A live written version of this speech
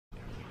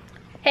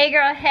Hey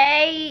girl,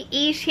 hey,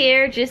 Ish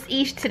here, just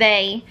Ish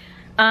today.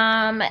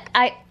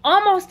 I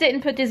almost didn't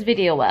put this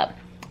video up.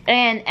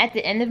 And at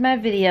the end of my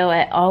video,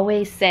 I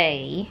always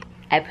say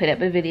I put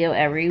up a video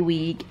every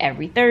week,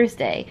 every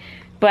Thursday.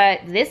 But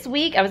this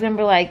week, I was gonna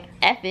be like,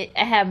 F it,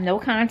 I have no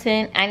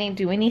content, I didn't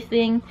do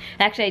anything.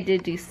 Actually, I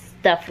did do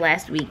stuff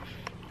last week.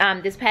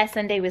 This past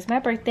Sunday was my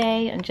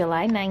birthday on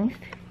July 9th.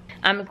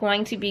 I'm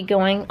going to be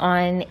going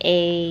on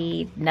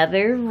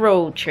another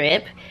road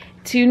trip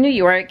to New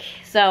York.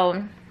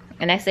 So,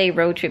 and I say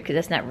road trip because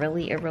that's not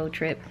really a road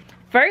trip.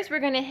 First, we're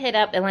gonna hit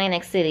up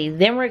Atlantic City,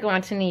 then we're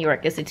going to New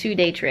York. It's a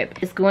 2-day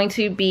trip. It's going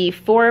to be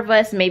 4 of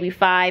us, maybe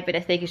 5, but I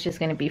think it's just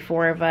gonna be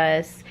 4 of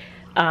us.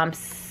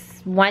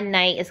 One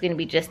night it's gonna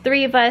be just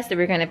 3 of us, so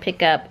we're gonna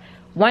pick up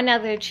one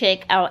other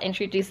chick. I'll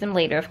introduce them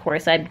later, of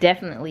course. I'm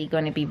definitely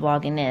gonna be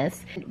vlogging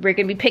this. We're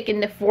gonna be picking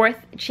the 4th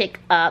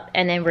chick up,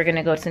 and then we're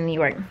gonna go to New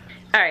York.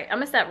 All right, I'm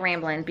gonna stop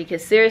rambling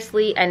because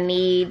seriously, I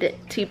need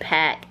to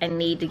pack. I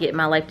need to get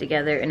my life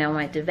together, and I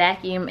want to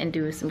vacuum and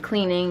do some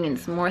cleaning and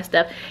some more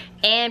stuff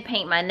and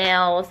paint my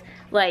nails.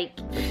 Like,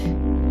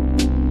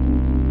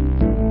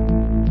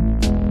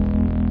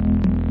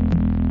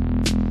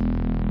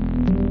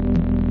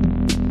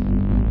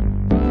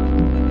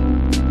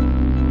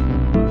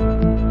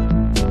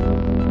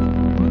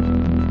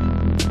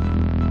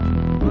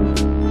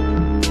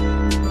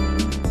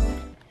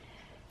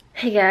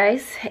 hey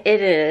guys,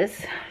 it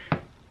is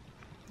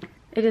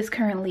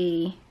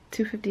currently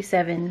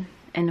 2:57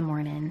 in the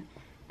morning.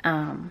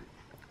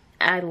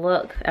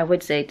 I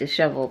would say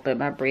disheveled, but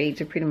my braids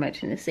are pretty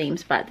much in the same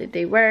spot that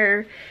they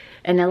were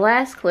in the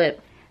last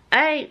clip.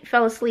 I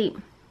fell asleep.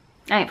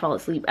 I didn't fall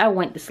asleep. I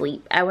went to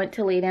sleep. I went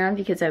to lay down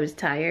because I was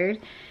tired.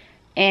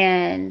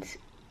 And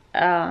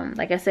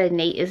like I said,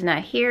 Nate is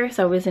not here,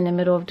 so I was in the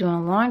middle of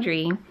doing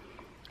laundry,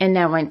 and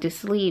I went to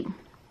sleep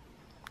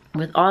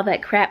with all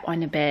that crap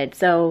on the bed.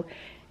 So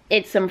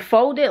it's some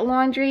folded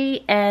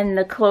laundry and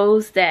the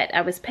clothes that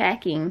I was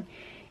packing,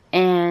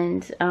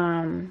 and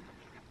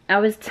I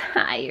was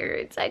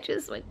tired, so I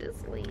just went to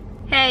sleep.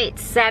 Hey,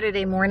 it's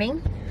Saturday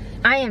morning.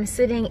 I am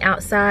sitting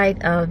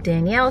outside of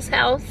Danielle's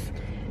house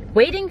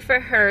waiting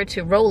for her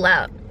to roll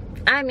up.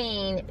 I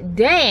mean,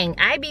 dang,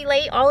 I be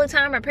late all the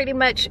time. I pretty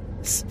much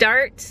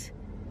start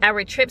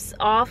our trips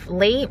off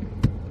late.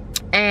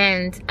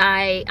 And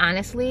I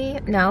honestly,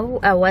 no,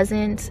 I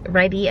wasn't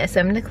ready at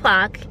 7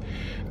 o'clock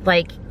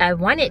like I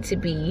wanted to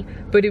be,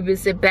 but it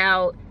was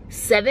about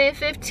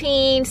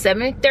 7:15,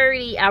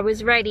 7:30, I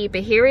was ready,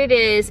 but here it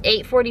is,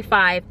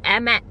 8:45,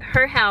 I'm at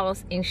her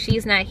house and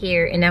she's not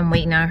here and I'm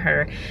waiting on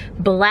her.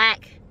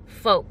 Black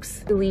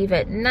folks leave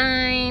at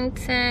 9,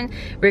 10.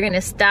 We're gonna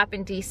stop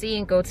in DC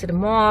and go to the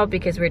mall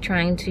because we're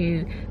trying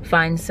to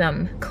find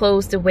some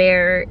clothes to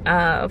wear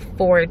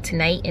for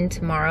tonight and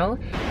tomorrow.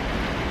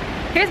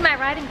 Here's my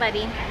riding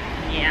buddy.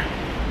 Yeah.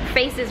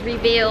 Face is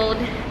revealed.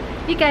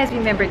 You guys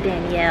remember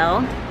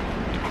Danielle.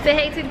 Say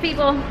hey to the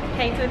people.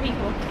 Hey to the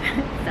people.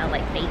 Sound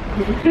like me.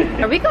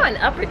 Are we going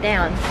up or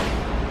down?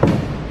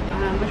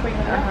 Which way you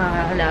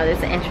going? No, there's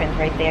an entrance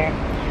right there.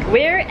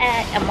 We're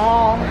at a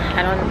mall.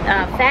 I don't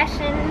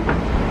fashion.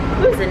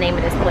 What's the name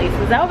of this place?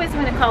 Because I always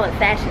want to call it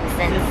Fashion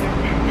Sense.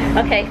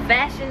 Okay,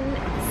 Fashion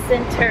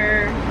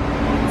Center.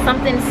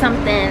 Something.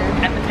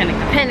 At the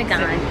Pentagon.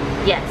 Pentagon.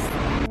 Yes.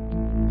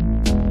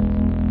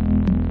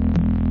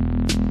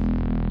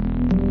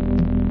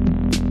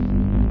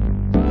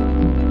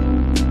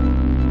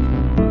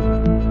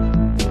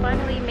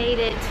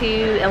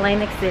 To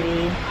Atlantic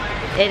City.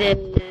 It is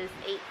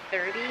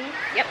 8:30.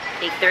 Yep,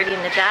 8:30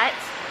 in the dot.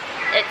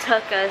 It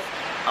took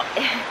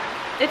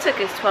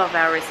us 12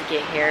 hours to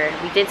get here.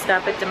 We did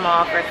stop at the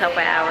mall for a couple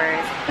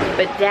hours,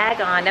 but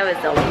daggone, that was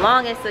the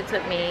longest it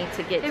took me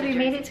to get to. We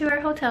made it to our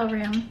hotel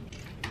room.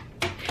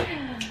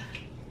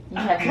 You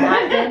have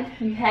not been.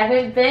 You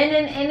haven't been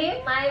in any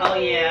of my. Oh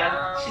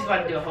yeah, she's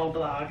about to do a whole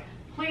vlog.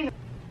 Please.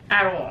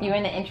 I won't. You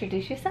want to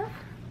introduce yourself?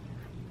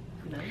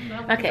 No,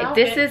 okay,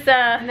 this is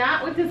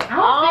not with this outfit.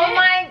 Oh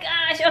my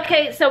gosh.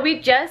 Okay, so we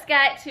just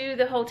got to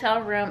the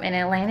hotel room in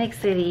Atlantic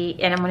City,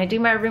 and I'm gonna do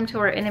my room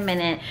tour in a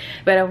minute,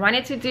 but I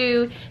wanted to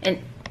do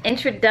an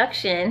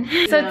introduction.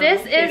 So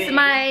this is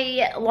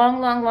my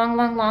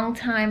long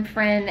time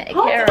friend, Carol.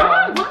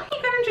 Why are you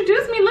gonna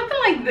introduce me looking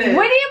like this?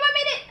 What do you want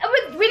me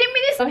to? We didn't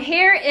mean this. So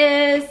here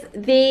is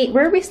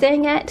where are we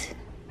staying at?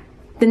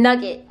 The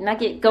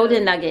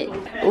Golden Nugget.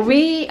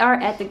 We are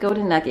at the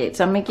Golden Nugget.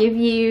 So I'm gonna give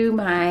you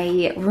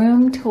my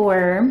room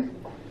tour.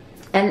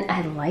 And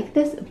I like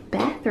this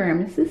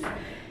bathroom. This is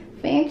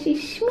fancy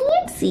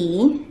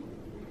schmancy.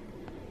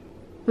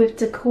 With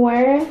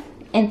decor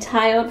and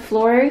tiled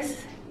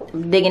floors.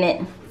 I'm digging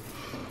it.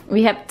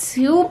 We have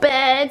 2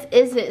 beds.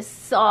 Is it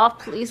soft?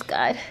 Please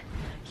God.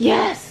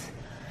 Yes.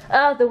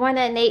 Oh, the one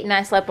that Nate and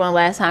I slept on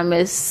last time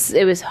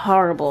it was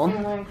horrible. In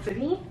Atlantic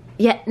City?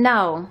 Yeah,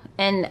 no.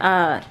 And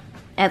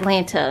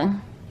Atlanta.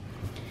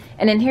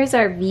 And then here's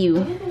our view. The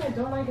only thing I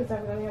don't like is I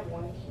only have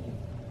 1 key.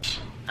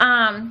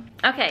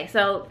 Okay,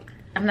 so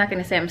I'm not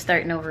gonna say I'm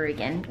starting over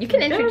again. You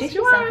can introduce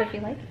yourself if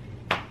you like.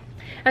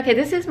 Okay,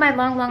 this is my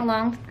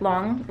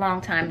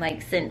long time,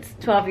 like since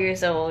 12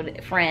 years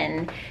old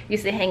friend.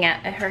 Used to hang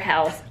out at her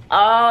house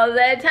all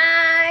the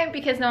time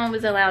because no one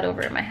was allowed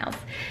over at my house.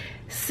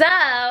 So,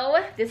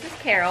 this is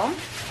Carol.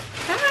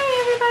 Hi,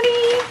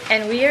 everybody.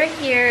 And we are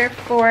here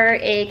for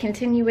a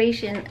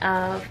continuation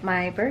of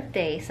my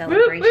birthday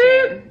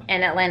celebration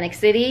in Atlantic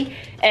City.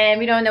 And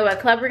we don't know what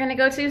club we're gonna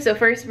go to. So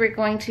first we're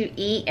going to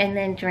eat and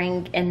then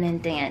drink and then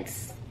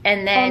dance.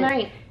 And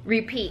then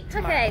repeat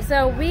tomorrow. Okay,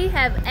 so we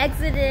have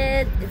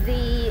exited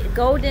the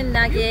Golden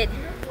Nugget.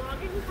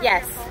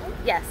 Yes,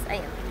 I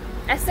am.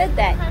 I said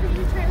that. How did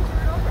you transfer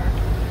it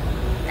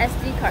over?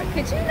 SD card.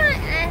 Could you not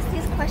ask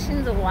these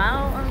questions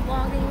while I'm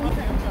vlogging?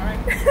 Okay, I'm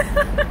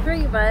sorry.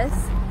 3 of us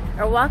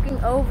are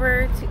walking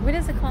over to, what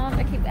is it called?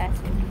 I keep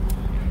asking.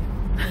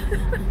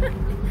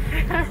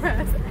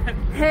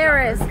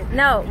 Harris.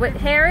 No, what?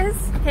 Harris?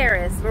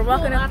 We're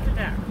walking up.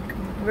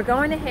 We're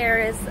going to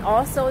Harris,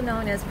 also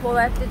known as Pull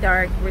After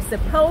Dark. We're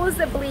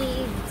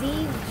supposedly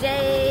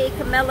DJ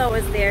Camelo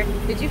is there.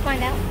 Did you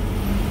find out?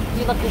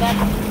 You looked it up?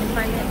 Did you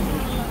find it?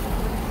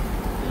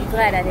 I'm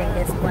glad I didn't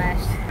get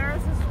splashed.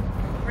 Harris is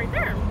right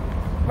there.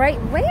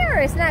 Right where?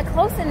 It's not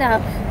close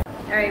enough.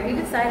 All right, we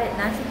decided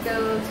not to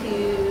go to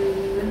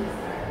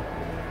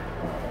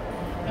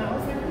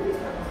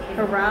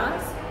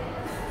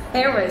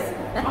Harris.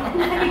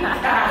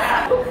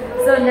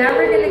 So now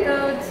we're gonna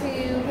go to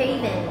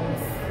Havens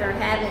or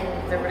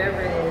Havens or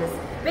whatever it is.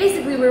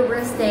 Basically, where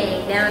we're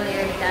staying down there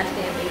in the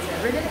goddamn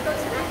basement. We're gonna go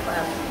to that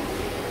club,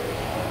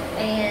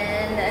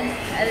 and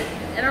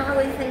I don't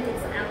really think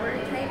it's our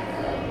type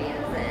of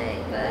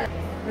music, but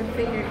we're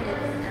figuring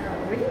it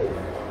out. What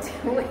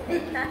are you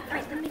doing? Not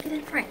right. Let me get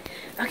in front.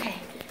 Okay,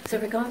 so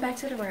we're going back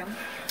to the room.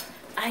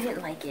 I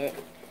didn't like it.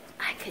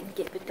 I couldn't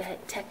get with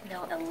that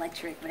techno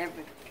electric,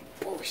 whatever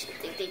bullshit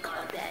they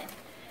called that.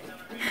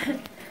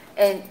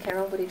 And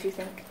Carol, what did you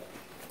think?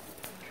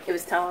 It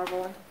was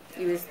tolerable?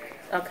 You was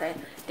okay.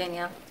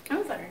 Danielle?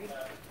 I'm sorry.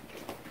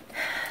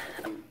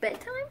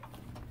 Bedtime?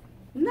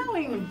 No,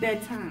 ain't even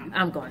bedtime.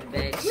 I'm going to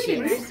bed.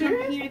 Shit.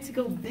 I'm here to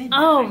go bedtime.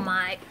 Oh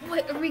my,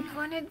 what are we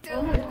gonna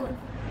do?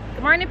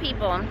 Good morning,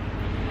 people.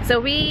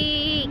 So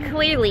we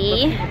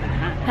clearly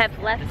have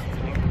left.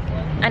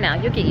 I know,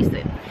 you'll get used to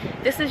it.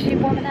 This is you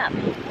warming up.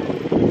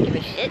 Give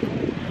a shit.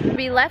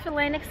 We left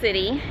Atlantic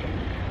City.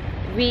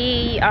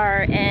 We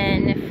are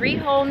in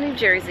Freehold, New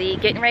Jersey,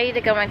 getting ready to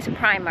go into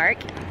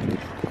Primark.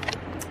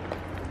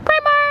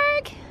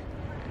 Primark!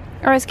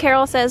 Or as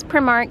Carol says,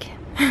 Primark.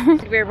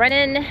 We're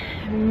running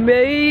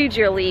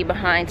majorly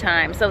behind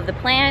time. So the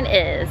plan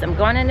is, I'm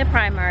going into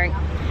Primark,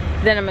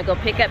 then I'm gonna go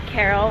pick up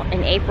Carol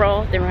in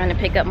April, then we're gonna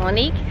pick up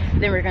Monique,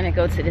 then we're gonna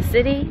go to the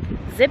city,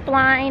 zip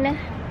line,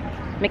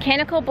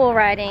 mechanical bull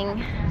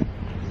riding,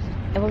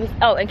 and what was,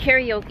 oh, and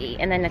karaoke,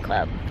 and then the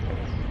club.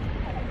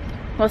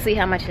 We'll see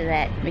how much of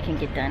that we can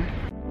get done.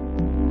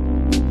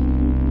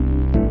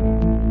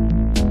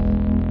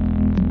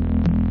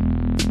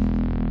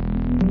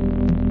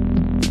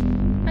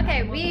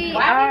 Okay, Why we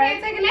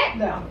can't take a nap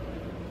though?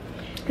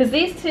 Because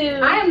these two...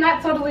 I am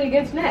not totally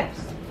against naps.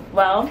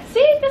 Well,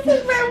 see, this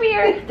is where we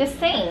are the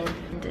same.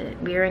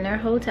 We're in our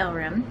hotel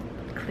room,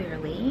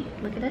 clearly.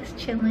 Look at us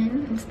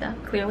chilling and stuff.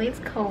 Clearly it's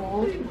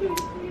cold.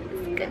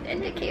 It's a good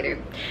indicator.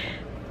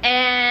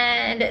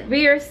 And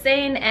we are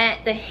staying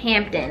at the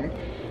Hampton.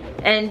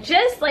 And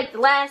just like the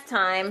last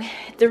time,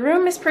 the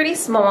room is pretty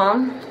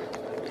small,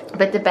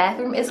 but the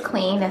bathroom is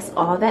clean. That's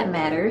all that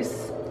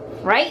matters.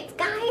 Right,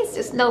 guys?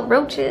 There's no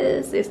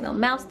roaches. There's no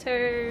mouse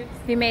turds.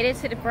 We made it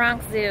to the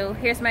Bronx Zoo.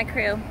 Here's my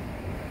crew.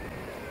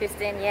 Here's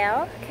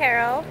Danielle,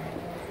 Carol,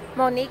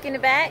 Monique in the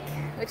back,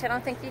 which I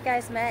don't think you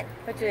guys met.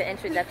 I'll do an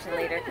introduction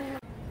later.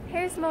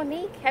 Here's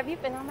Monique. Have you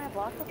been on my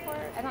vlog before?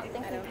 I don't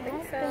think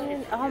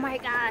so. Oh my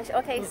gosh.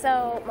 Okay,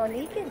 so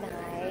Monique and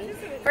I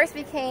first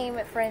became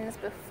friends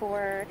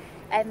before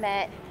I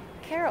met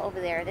Carol over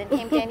there. Then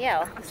came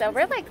Danielle. So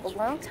we're like a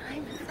long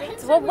time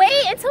friends. Well,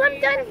 wait until I'm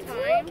done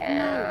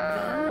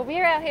vlogging.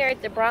 We're out here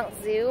at the Bronx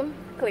Zoo,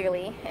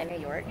 clearly, in New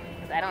York.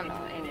 Because I don't know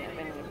any of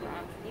the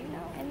Bronx. You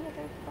know any of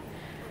the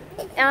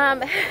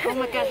Oh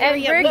my God.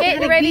 and we're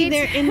getting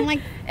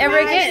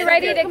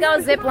ready to go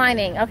zip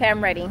lining. Okay,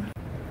 I'm ready.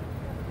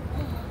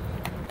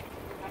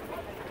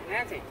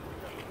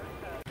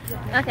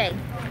 Okay,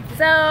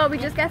 so we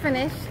just got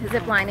finished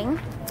zip lining,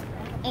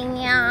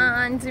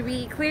 and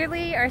we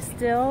clearly are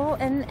still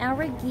in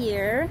our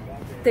gear.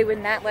 They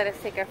would not let us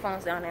take our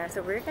phones down there,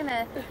 so we're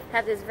gonna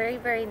have this very,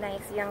 very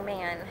nice young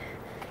man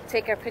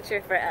take our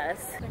picture for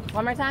us.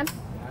 One more time.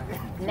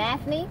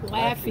 Naffy?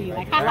 Laffy.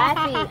 Like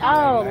Laffy.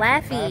 Oh,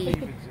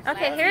 Laffy.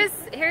 Okay, here's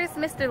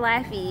Mr.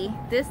 Laffy.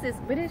 This is,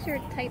 what is your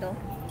title?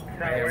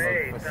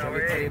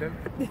 Facilitator.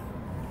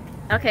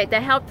 Okay,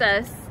 that helped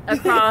us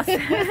across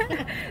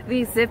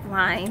these zip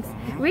lines.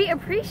 We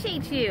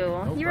appreciate you.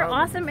 You were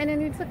awesome, and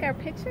then you took our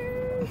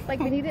pictures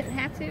like when you didn't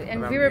have to,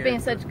 and we were being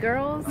such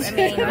girls. I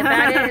mean,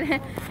 without it.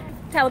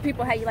 Tell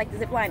people how you like the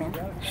zip lining.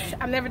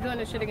 I'm never doing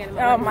this shit again.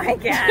 Oh my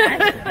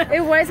God.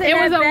 It wasn't. It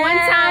was that a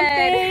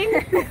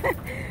bad. one-time thing.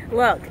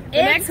 Look,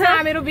 Next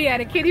time it'll be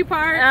at a kiddie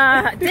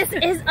park. this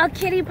is a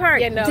kiddie park.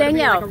 Yeah, no,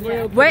 Danielle, it'll be like a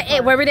real where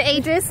kiddie park. were the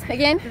ages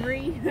again?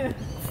 3.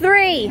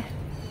 3.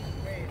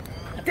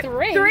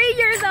 3. 3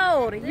 years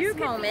old. This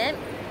moment,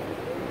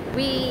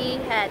 we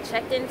had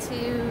checked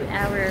into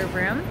our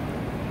room.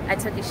 I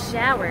took a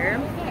shower.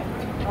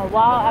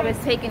 While I was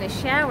taking a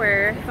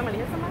shower, Somebody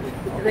hit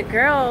somebody? the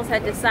girls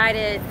had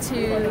decided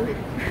to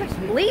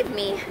leave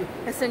me,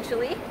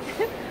 essentially,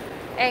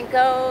 and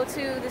go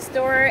to the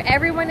store.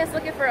 Everyone is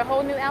looking for a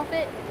whole new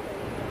outfit,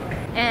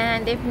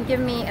 and they've been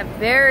giving me a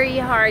very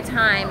hard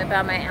time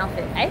about my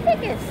outfit. I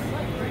think it's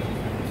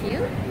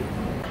cute.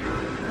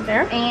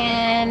 There.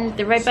 And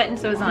the red button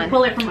so it's on.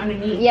 Pull it from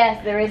underneath.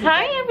 Yes, there is.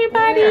 Hi,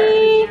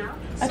 everybody.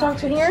 I talked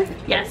to here?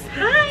 Yes.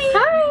 Hi.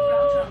 Hi.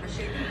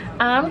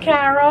 I'm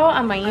Carol.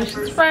 I'm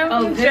Aisha's from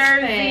New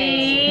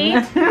Jersey.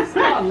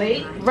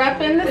 Late.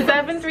 Repping the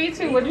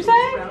 732. What'd you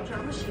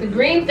say? The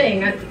green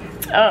thing.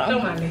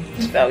 Don't mind me.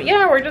 So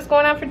yeah, we're just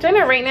going out for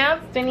dinner right now.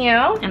 It's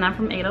Danielle. And I'm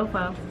from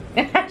 805.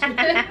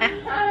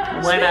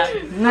 What up?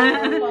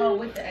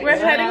 We're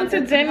heading to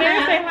dinner.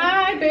 Say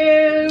hi,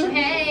 boo.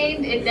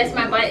 Hey, that's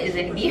my butt is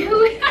in view.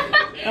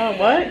 Oh,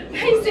 what?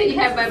 I said you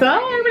have my So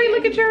butt. everybody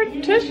look at your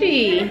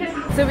tushy.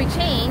 So we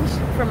changed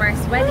from our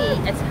sweaty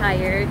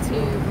attire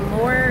to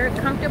more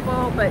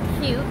comfortable but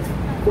cute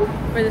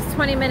for this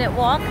 20-minute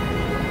walk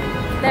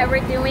that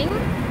we're doing.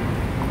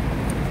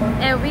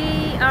 And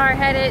we are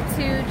headed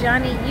to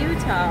Johnny,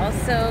 Utah,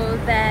 so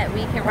that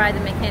we can ride the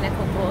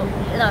mechanical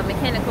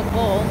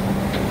bull.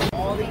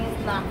 All these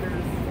knockers.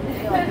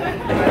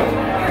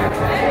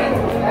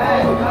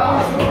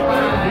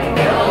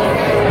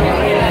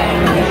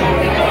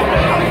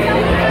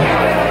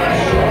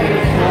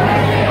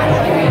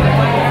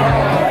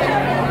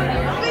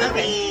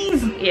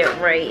 Yeah,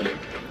 right.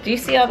 Do you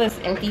see all this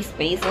empty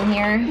space in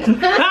here?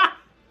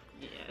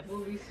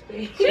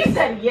 She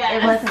said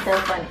yes. It wasn't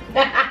that funny.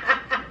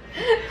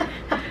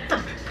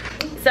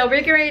 So we're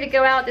getting ready to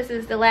go out. This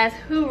is the last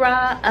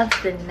hoorah of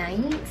the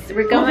night.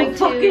 We're going to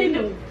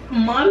fucking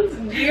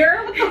month,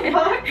 year, what the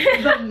fuck?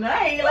 The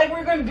night. Like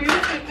we're gonna do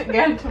this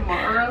again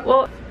tomorrow.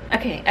 well,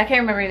 okay, I can't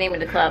remember the name of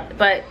the club,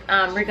 but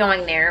we're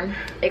going there.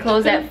 It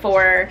closed at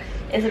 4.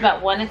 It's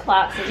about 1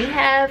 o'clock, so we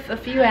have a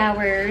few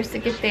hours to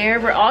get there.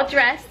 We're all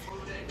dressed.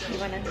 You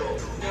wanna?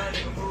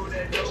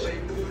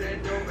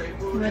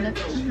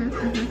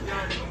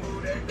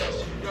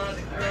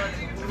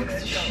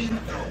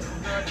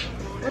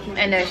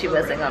 I know she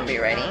wasn't gonna be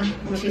ready.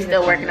 She's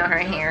still working on her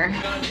hair.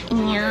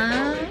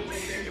 And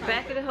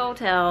back at the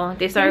hotel,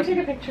 they started Take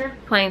a picture.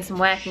 playing some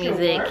whack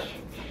music,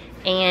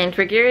 and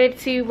we're getting ready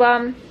to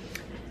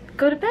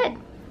go to bed.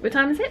 What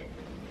time is it?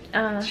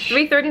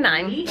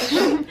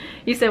 3:39.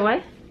 You said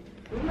what?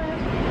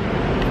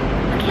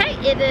 Okay,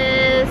 it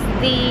is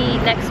the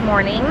next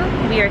morning.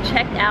 We are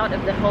checked out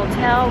of the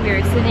hotel. We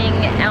are sitting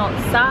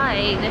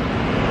outside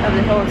of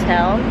the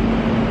hotel.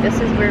 This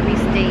is where we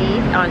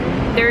stayed on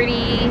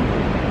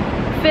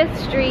 35th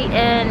Street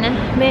in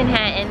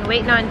Manhattan,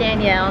 waiting on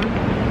Danielle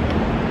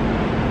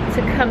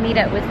to come meet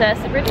up with us.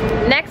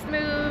 Next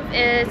move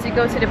is to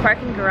go to the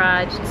parking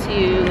garage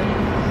to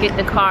get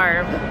the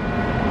car,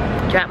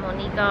 drop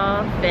Monique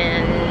off,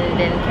 and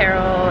then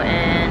Carol,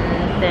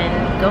 and then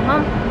go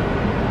home.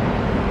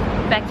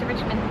 Back to